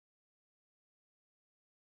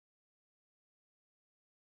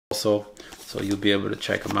also, so you'll be able to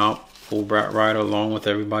check him out. Full Brat Rider along with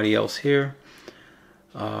everybody else here.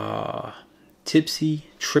 Tipsy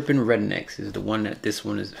Trippin Rednecks is the one that this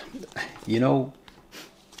one is. You know,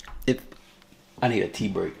 if I need a tea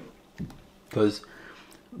break, because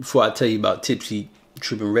before I tell you about Tipsy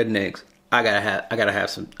Trippin Rednecks, I gotta have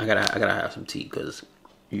some tea, because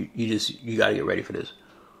you gotta get ready for this.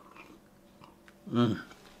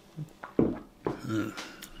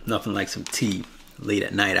 Nothing like some tea late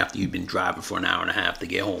at night after you've been driving for an hour and a half to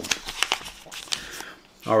get home.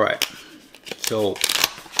 All right, so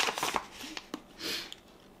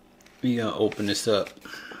we gonna open this up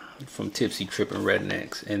from Tipsy Trippin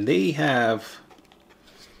Rednecks, and they have,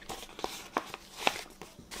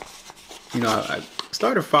 you know, I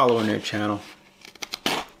started following their channel,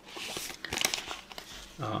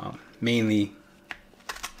 mainly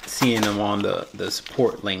seeing them on the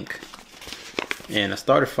support link, and I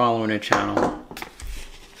started following their channel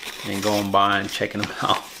and going by and checking them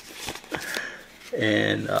out.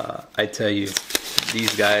 And I tell you,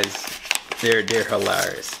 these guys, they're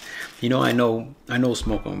hilarious. You know, I know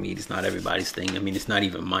smoking weed is not everybody's thing. I mean, it's not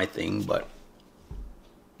even my thing, but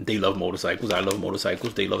they love motorcycles. I love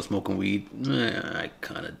motorcycles. They love smoking weed. I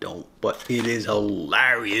kind of don't, but it is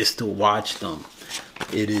hilarious to watch them.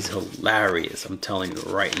 It is hilarious. I'm telling you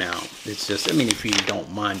right now. It's just, I mean, if you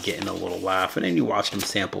don't mind getting a little laugh, and then you watch them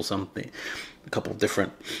sample something, a couple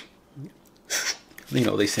different, you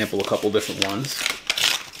know, they sample a couple different ones,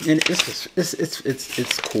 and it's just,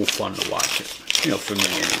 it's cool fun to watch it, you know, for me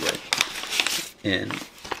anyway. And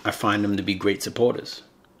I find them to be great supporters.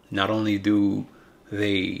 Not only do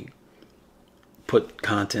they put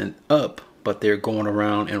content up, but they're going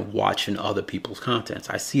around and watching other people's contents.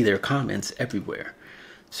 I see their comments everywhere.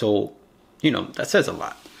 So, you know, that says a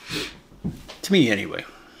lot. To me anyway.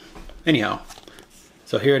 Anyhow,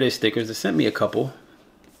 so here are their stickers. They sent me a couple.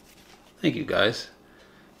 Thank you guys.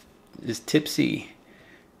 It's Tipsy,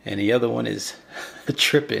 and the other one is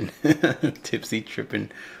Trippin. Tipsy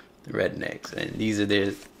Trippin Rednecks. And these are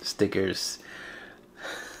their stickers.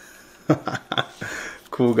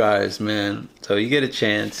 Cool guys, man. So you get a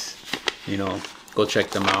chance, you know, go check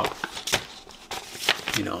them out.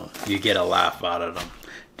 You know, you get a laugh out of them.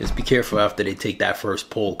 Just be careful after they take that first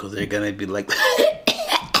pull, because they're gonna be like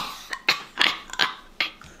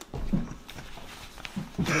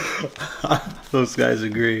those guys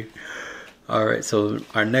agree. All right, so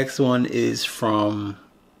our next one is from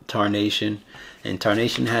Tarrnation, and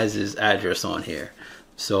Tarrnation has his address on here.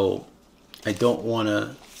 So I don't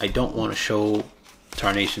wanna show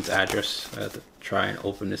Tarrnation's address. I have to try and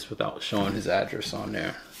open this without showing his address on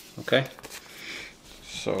there. Okay,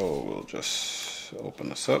 so we'll just open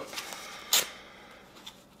this up.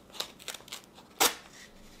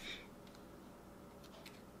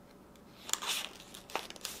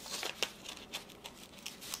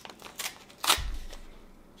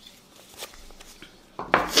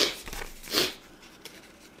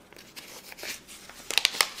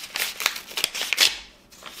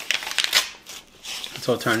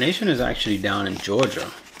 So Tarrnation is actually down in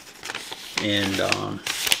Georgia, and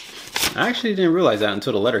I actually didn't realize that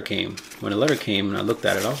until the letter came. When the letter came and I looked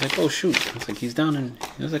at it, I was like, oh shoot. I was like, he's down in,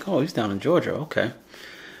 I was like, oh, he's down in Georgia, okay.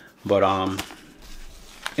 But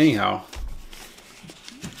anyhow,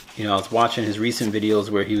 you know, I was watching his recent videos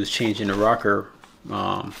where he was changing the rocker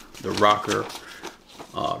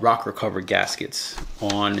cover gaskets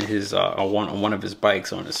on his on one of his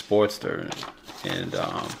bikes, on his Sportster, and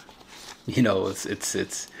you know,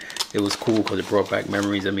 it was cool because it brought back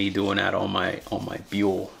memories of me doing that on my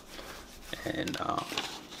Buell. And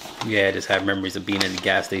yeah, I just have memories of being in the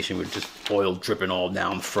gas station with just oil dripping all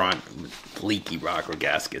down the front with leaky rocker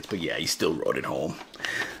gaskets. But yeah, he still rode it home.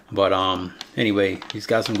 But anyway, he's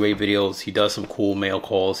got some great videos. He does some cool mail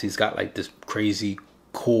calls. He's got like this crazy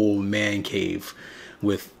cool man cave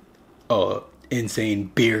with insane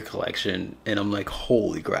beer collection, and I'm like,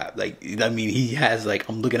 holy crap. Like, I mean, he has like,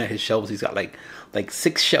 I'm looking at his shelves, he's got like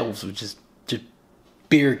 6 shelves of just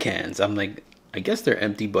beer cans. I'm like, I guess they're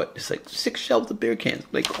empty, but it's like 6 shelves of beer cans.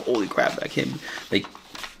 Like, holy crap. Like, him, like,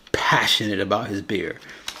 passionate about his beer,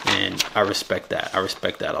 and I respect that. I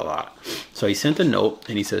respect that a lot. So he sent a note,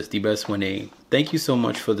 and he says, D-Best1A, thank you so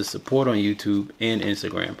much for the support on YouTube and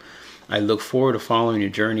Instagram. I look forward to following your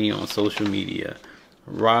journey on social media.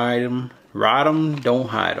 Ride 'em, don't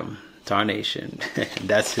hide 'em. Tarrnation.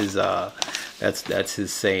 That's his that's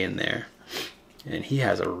his saying there. And he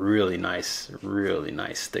has a really nice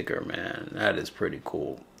sticker, man. That is pretty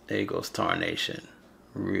cool. There goes Tarrnation.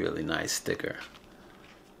 Really nice sticker.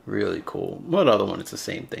 Really cool. What other one? It's the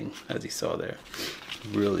same thing as he saw there.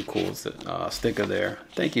 Really cool sticker there.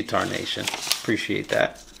 Thank you, Tarrnation. Appreciate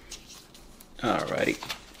that. Alrighty.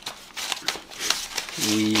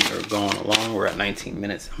 We are going along. We're at 19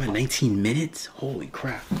 minutes. I'm at 19 minutes? Holy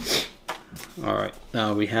crap. Alright,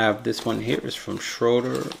 now we have this one here. It's from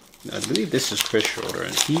Schroeder. I believe this is Chris Schroeder,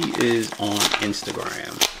 and he is on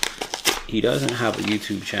Instagram. He doesn't have a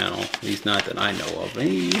YouTube channel, at least not that I know of. And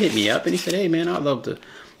he hit me up and he said, "Hey man, I'd love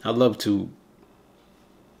to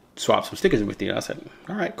swap some stickers with you." I said,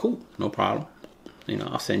 "All right, cool, no problem. You know,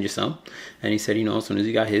 I'll send you some." And he said, you know, as soon as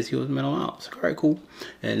he got his, he was mail out. I was like, "All right, cool."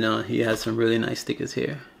 And he has some really nice stickers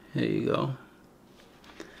here. There you go.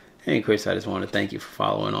 Hey Chris, I just want to thank you for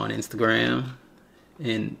following on Instagram.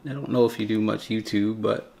 And I don't know if you do much YouTube,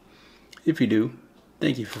 but if you do,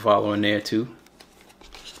 thank you for following there too.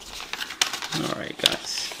 Alright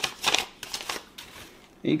guys,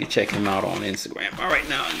 you can check him out on Instagram. Alright,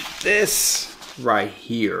 now this right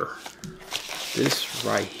here,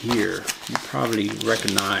 you probably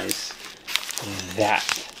recognize that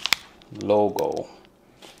logo.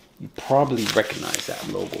 You probably recognize that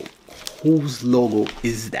logo. Whose logo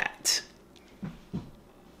is that?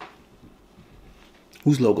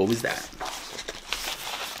 Whose logo is that?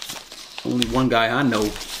 Only one guy I know.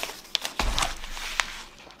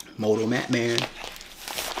 Motomattman.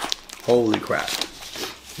 Holy crap.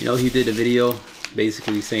 You know, he did a video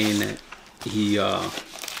basically saying that he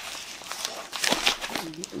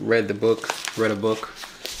read a book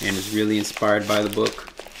and is really inspired by the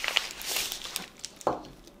book,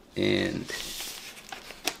 and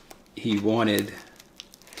he wanted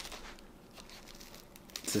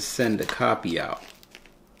to send a copy out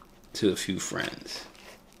to a few friends.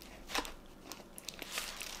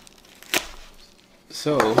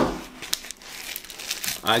 So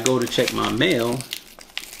I go to check my mail,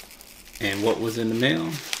 and what was in the mail?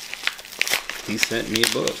 He sent me a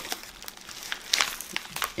book.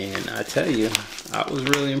 And I tell you, I was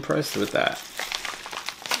really impressed with that.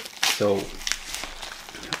 So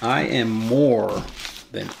I am more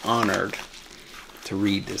than honored to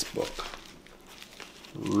read this book.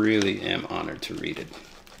 Really am honored to read it.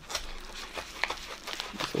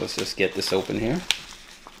 So let's just get this open here.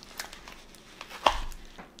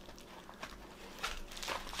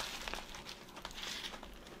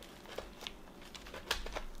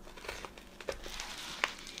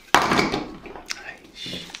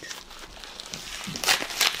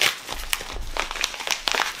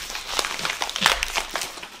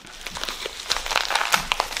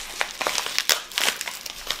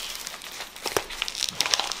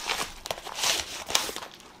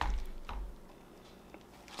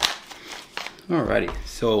 Alrighty,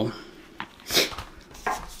 so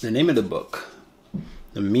the name of the book,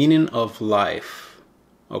 The Meaning of Life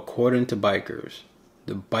According to Bikers,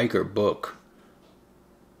 the biker book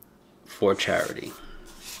for charity.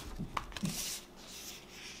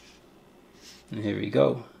 And here we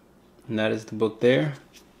go. And that is the book there.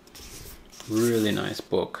 Really nice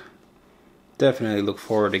book. Definitely look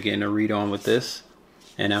forward to getting a read on with this.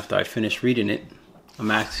 And after I finish reading it, I'm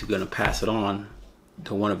actually going to pass it on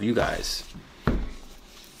to one of you guys.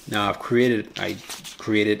 Now I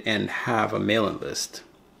created and have a mailing list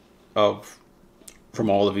from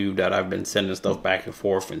all of you that I've been sending stuff back and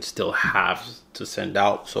forth and still have to send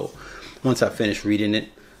out. So once I finish reading it,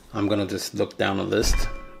 I'm gonna just look down the list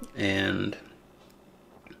and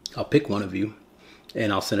I'll pick one of you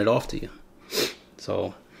and I'll send it off to you.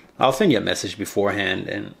 So I'll send you a message beforehand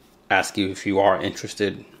and ask you if you are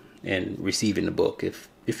interested in receiving the book. If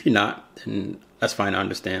you're not, then that's fine. I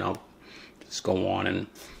understand. I'll just go on and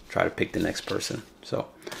try to pick the next person. So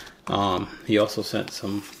he also sent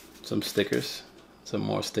some stickers, some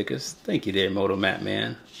more stickers. Thank you there,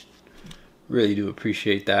 Motomattman. Really do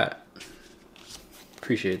appreciate that.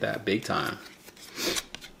 Appreciate that big time.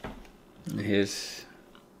 And here's,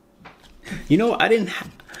 you know, I don't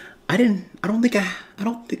think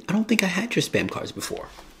I had your spam cards before.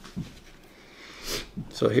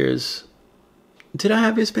 So here's, did I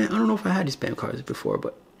have your spam? I don't know if I had your spam cards before,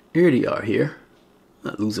 but here they are here.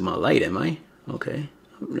 Not losing my light, am I? Okay.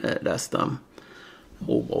 That's old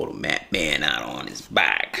Motomattman out on his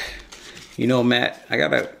bike. You know, Matt,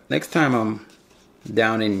 next time I'm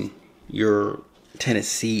down in your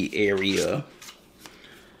Tennessee area,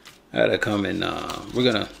 I gotta come and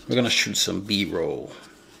we're gonna shoot some B-roll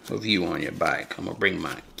of you on your bike. I'm gonna bring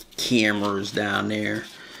my cameras down there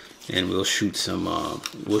and we'll shoot some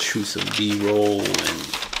B-roll and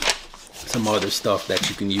some other stuff that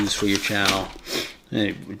you can use for your channel.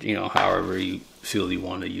 And, you know, however you feel you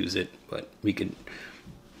want to use it, but we can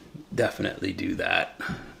definitely do that.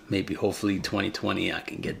 Maybe hopefully 2020 I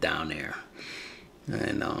can get down there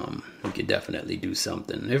and we could definitely do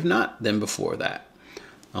something. If not, then before that.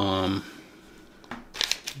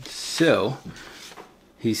 So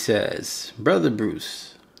he says, Brother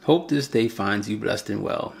Bruce, hope this day finds you blessed and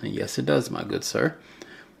well. And yes, it does, my good sir.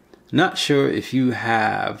 Not sure if you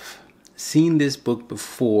have seen this book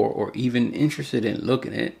before or even interested in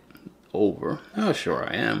looking it over. Oh, sure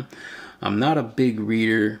I am. I'm not a big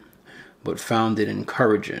reader, but found it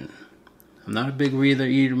encouraging. I'm not a big reader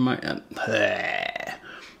either.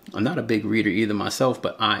 I'm not a big reader either myself,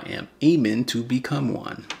 but I am aiming to become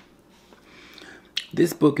one.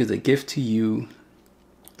 This book is a gift to you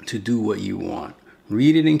to do what you want.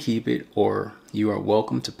 Read it and keep it, or you are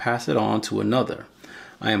welcome to pass it on to another.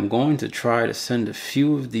 I am going to try to send a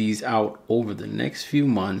few of these out over the next few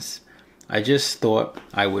months. I just thought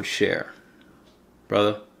I would share.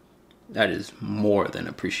 Brother, that is more than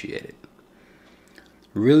appreciated.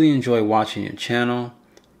 Really enjoy watching your channel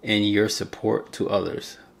and your support to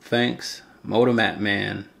others. Thanks,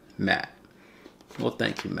 Motomattman, Matt. Well,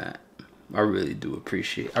 thank you, Matt. I really do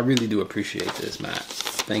appreciate this, Matt.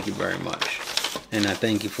 Thank you very much. And I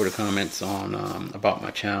thank you for the comments on about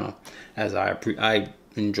my channel, as I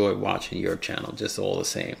enjoy watching your channel just all the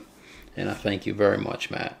same. And I thank you very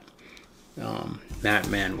much, Matt. Matt,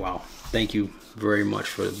 man, wow. Thank you very much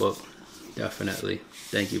for the book. Definitely.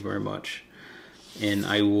 Thank you very much. And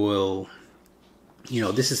I will,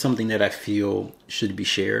 this is something that I feel should be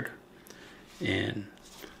shared. And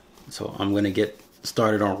so I'm going to get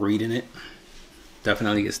started on reading it.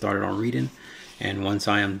 Definitely get started on reading. And once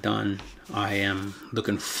I am done, I am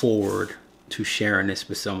looking forward to sharing this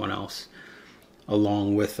with someone else,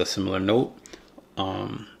 along with a similar note,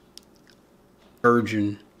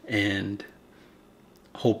 urging and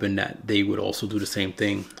hoping that they would also do the same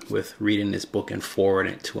thing with reading this book and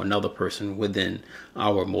forwarding it to another person within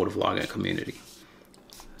our motovlogging community.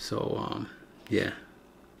 So yeah,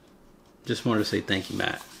 just wanted to say thank you,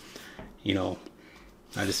 Matt.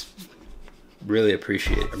 I just really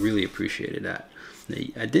appreciated that.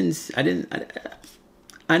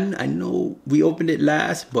 I know we opened it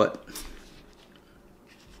last, but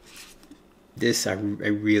this I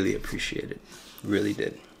really appreciated. Really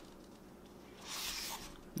did.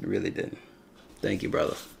 Really did. Thank you,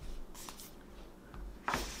 brother.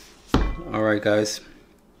 All right, guys.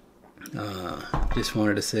 Just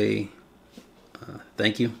wanted to say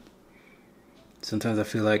thank you. Sometimes I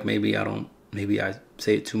feel like maybe I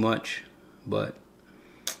say it too much, but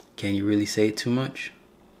can you really say it too much?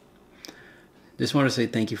 Just want to say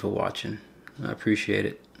thank you for watching. I appreciate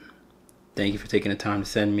it. Thank you for taking the time to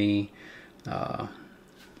send me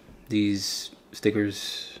these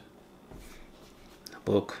stickers,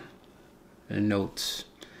 book, and notes,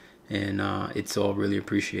 and it's all really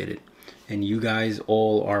appreciated. And you guys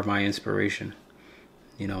all are my inspiration.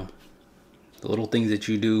 The little things that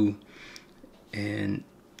you do, and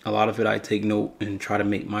a lot of it I take note and try to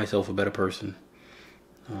make myself a better person,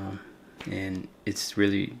 and it's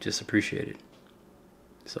really just appreciated.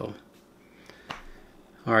 So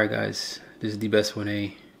alright, guys, this is the best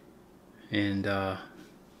 1A, and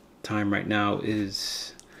time right now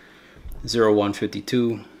is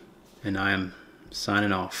 01:52, and I am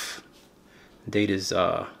signing off. Date is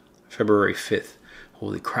February 5th.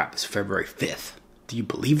 Holy crap, it's February 5th. Do you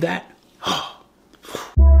believe that?